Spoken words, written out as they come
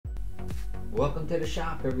Welcome to the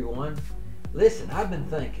shop, everyone. Listen, I've been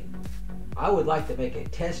thinking, I would like to make a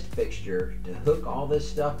test fixture to hook all this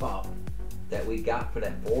stuff up that we got for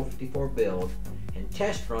that 454 build and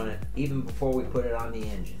test run it even before we put it on the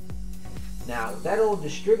engine. Now, that old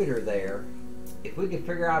distributor there, if we could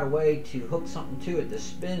figure out a way to hook something to it to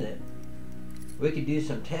spin it, we could do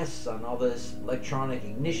some tests on all this electronic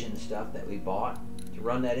ignition stuff that we bought to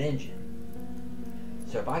run that engine.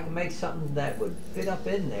 So if I can make something that would fit up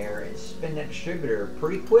in there and spin that distributor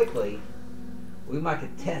pretty quickly, we might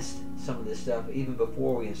could test some of this stuff even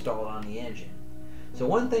before we install it on the engine. So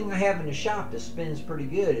one thing I have in the shop that spins pretty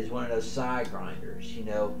good is one of those side grinders. You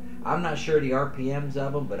know, I'm not sure the RPMs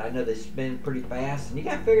of them, but I know they spin pretty fast. And you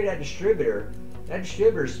got to figure that distributor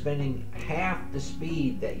is spinning half the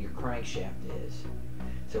speed that your crankshaft is.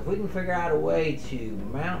 So if we can figure out a way to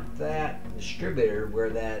mount that distributor where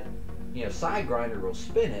that side grinder will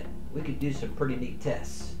spin it, we could do some pretty neat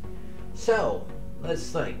tests. So let's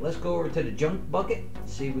think. Let's go over to the junk bucket,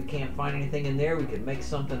 see if we can't find anything in there we can make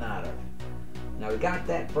something out of. Now we got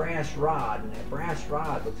that brass rod, and that brass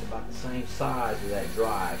rod looks about the same size as that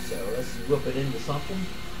drive. So let's whip it into something.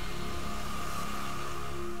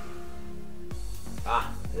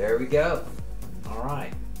 Ah, there we go. All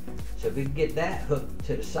right. So if we can get that hooked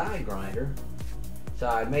to the side grinder, so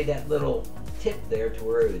I made that little tip there to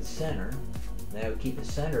where it would center. That would keep it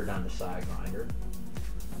centered on the side grinder.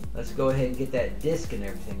 Let's go ahead and get that disc and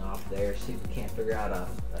everything off there, see if we can't figure out an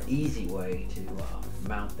easy way to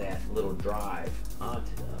mount that little drive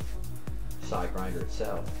onto the side grinder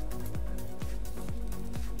itself.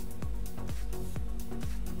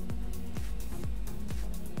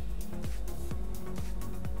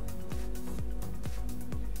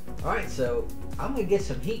 Alright, so I'm going to get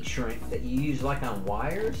some heat shrink that you use like on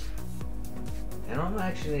wires, and I'm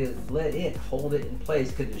actually let it hold it in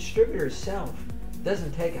place because the distributor itself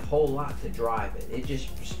doesn't take a whole lot to drive it. It just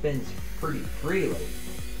spins pretty freely.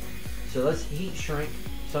 So let's heat shrink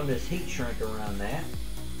some of this heat shrink around that.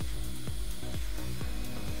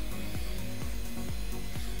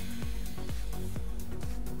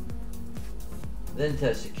 Then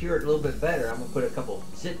to secure it a little bit better, I'm going to put a couple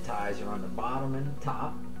zip ties around the bottom and the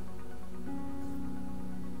top.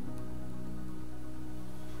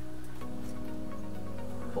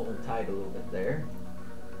 Pull them tight a little bit there.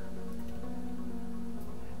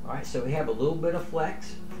 Alright, so we have a little bit of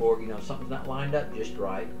flex for, something's not lined up just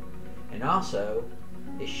right. And also,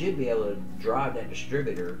 it should be able to drive that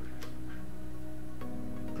distributor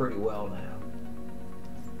pretty well now.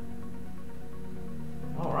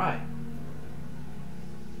 Alright.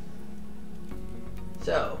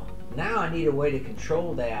 So, now I need a way to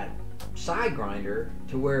control that side grinder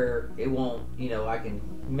to where it won't, I can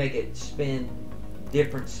make it spin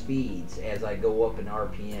different speeds as I go up in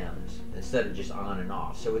RPMs instead of just on and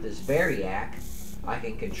off. So with this variac, I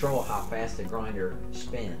can control how fast the grinder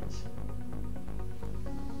spins.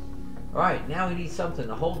 Alright, now we need something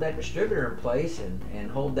to hold that distributor in place and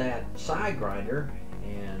hold that side grinder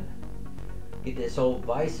and get this old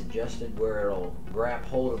vise adjusted where it'll grab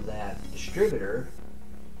hold of that distributor,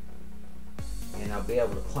 and I'll be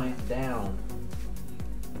able to clamp down.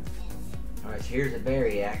 Alright, so here's the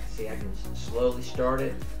variac. See, I can slowly start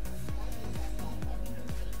it.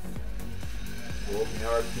 Go up in the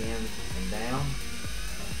RPM and down.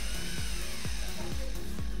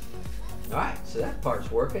 Alright, so that part's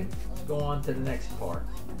working. Let's go on to the next part.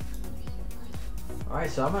 Alright,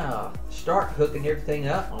 so I'm going to start hooking everything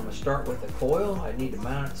up. I'm going to start with the coil. I need to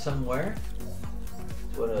mount it somewhere.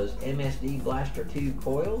 It's one of those MSD blaster tube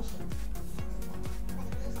coils.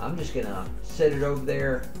 I'm just going to set it over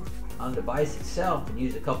there on the vise itself and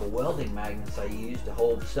use a couple welding magnets I use to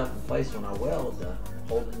hold stuff in place when I weld, to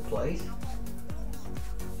hold it in place.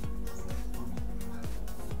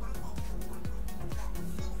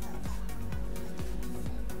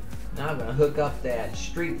 Now I'm going to hook up that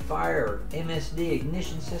Street Fire MSD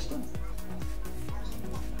ignition system.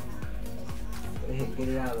 Go ahead and get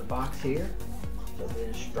it out of the box here. So the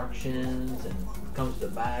instructions, and comes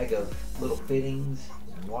with a bag of little fittings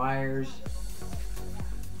and wires.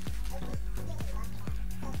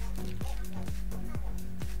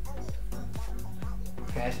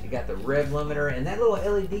 You got the rev limiter, and that little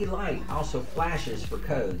LED light also flashes for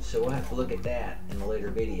codes, so we'll have to look at that in a later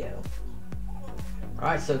video.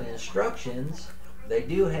 Alright, so the instructions, they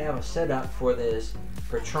do have a setup for this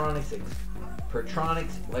Pertronix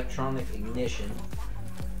Electronic Ignition,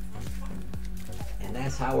 and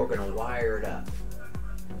that's how we're going to wire it up,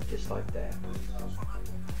 just like that.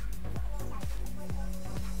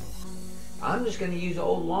 I'm just going to use an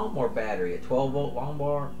old lawnmower battery, a 12-volt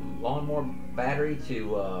lawnmower battery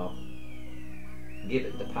to give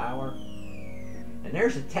it the power. And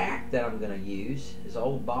there's a tack that I'm going to use. It's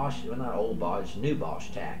old Bosch, well not old Bosch, new Bosch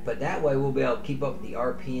tack. But that way we'll be able to keep up with the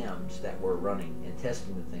RPMs that we're running and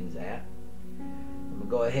testing the things at. I'm going to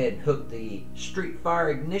go ahead and hook the Street Fire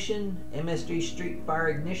ignition, MSD Street Fire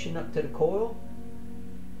ignition up to the coil.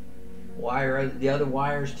 Wire the other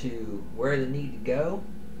wires to where they need to go.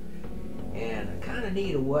 And I kind of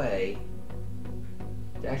need a way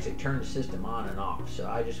to actually turn the system on and off. So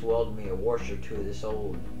I just welded me a washer to this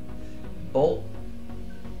old bolt.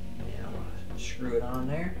 And I'm going to screw it on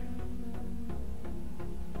there.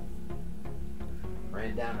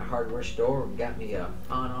 Ran down to the hardware store and got me a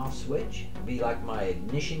on-off switch. It'd be like my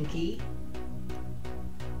ignition key.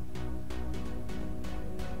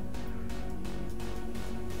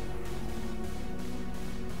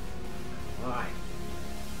 Alright.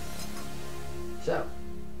 So,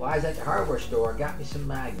 while I was at the hardware store, I got me some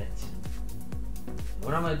magnets.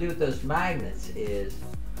 What I'm going to do with those magnets is,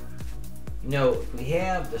 you know, if we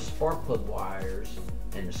have the spark plug wires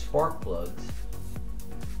and the spark plugs,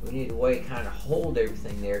 we need a way to kind of hold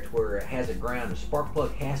everything there to where it has a ground. The spark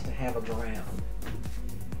plug has to have a ground.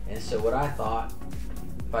 And so what I thought,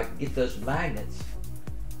 if I could get those magnets,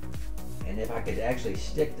 and if I could actually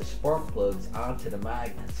stick the spark plugs onto the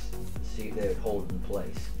magnets, see if they would hold in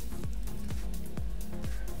place.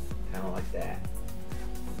 Kind of like that.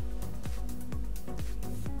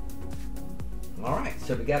 Alright,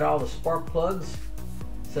 so we got all the spark plugs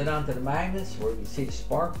set onto the magnets where you can see the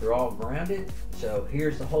spark, they're all grounded. So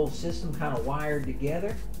here's the whole system kind of wired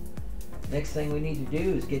together. Next thing we need to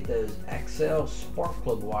do is get those XL spark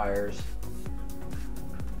plug wires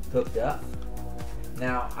hooked up.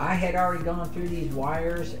 Now I had already gone through these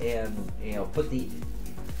wires and put the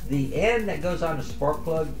end that goes on the spark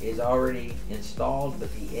plug is already installed,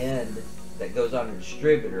 but the end that goes on the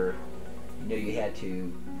distributor, you had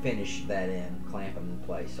to finish that end, clamp them in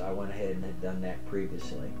place. So I went ahead and had done that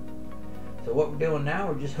previously. So what we're doing now,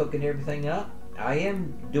 we're just hooking everything up. I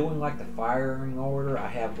am doing like the firing order. I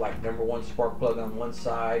have like number 1 spark plug on one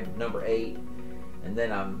side, number 8, and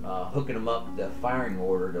then I'm hooking them up the firing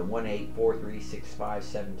order, the 1, 8, 4, 3, 6, 5,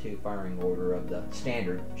 7, 2 firing order of the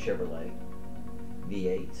standard Chevrolet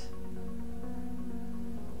V8s.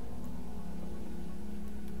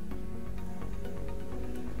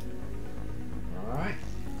 Alright,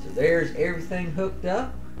 so there's everything hooked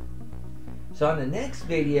up. So on the next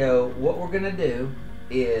video, what we're going to do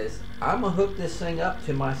is I'm going to hook this thing up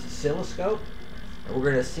to my oscilloscope, and we're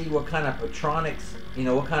going to see what kind of Pertronix,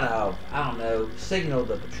 what kind of, I don't know, signal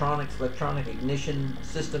the Pertronix electronic ignition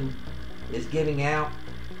system is giving out.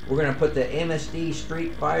 We're going to put the MSD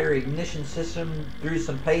Street Fire ignition system through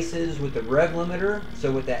some paces with the rev limiter.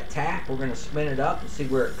 So with that tap, we're going to spin it up and see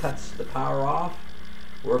where it cuts the power off.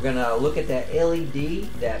 We're going to look at that LED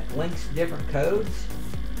that blinks different codes.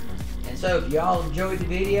 And so if y'all enjoyed the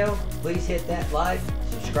video, please hit that like,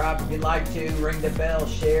 subscribe if you'd like to, ring the bell,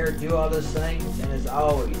 share, do all those things. And as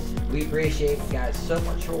always, we appreciate you guys so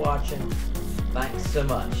much for watching. Thanks so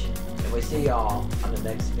much. And we'll see y'all on the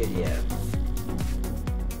next video.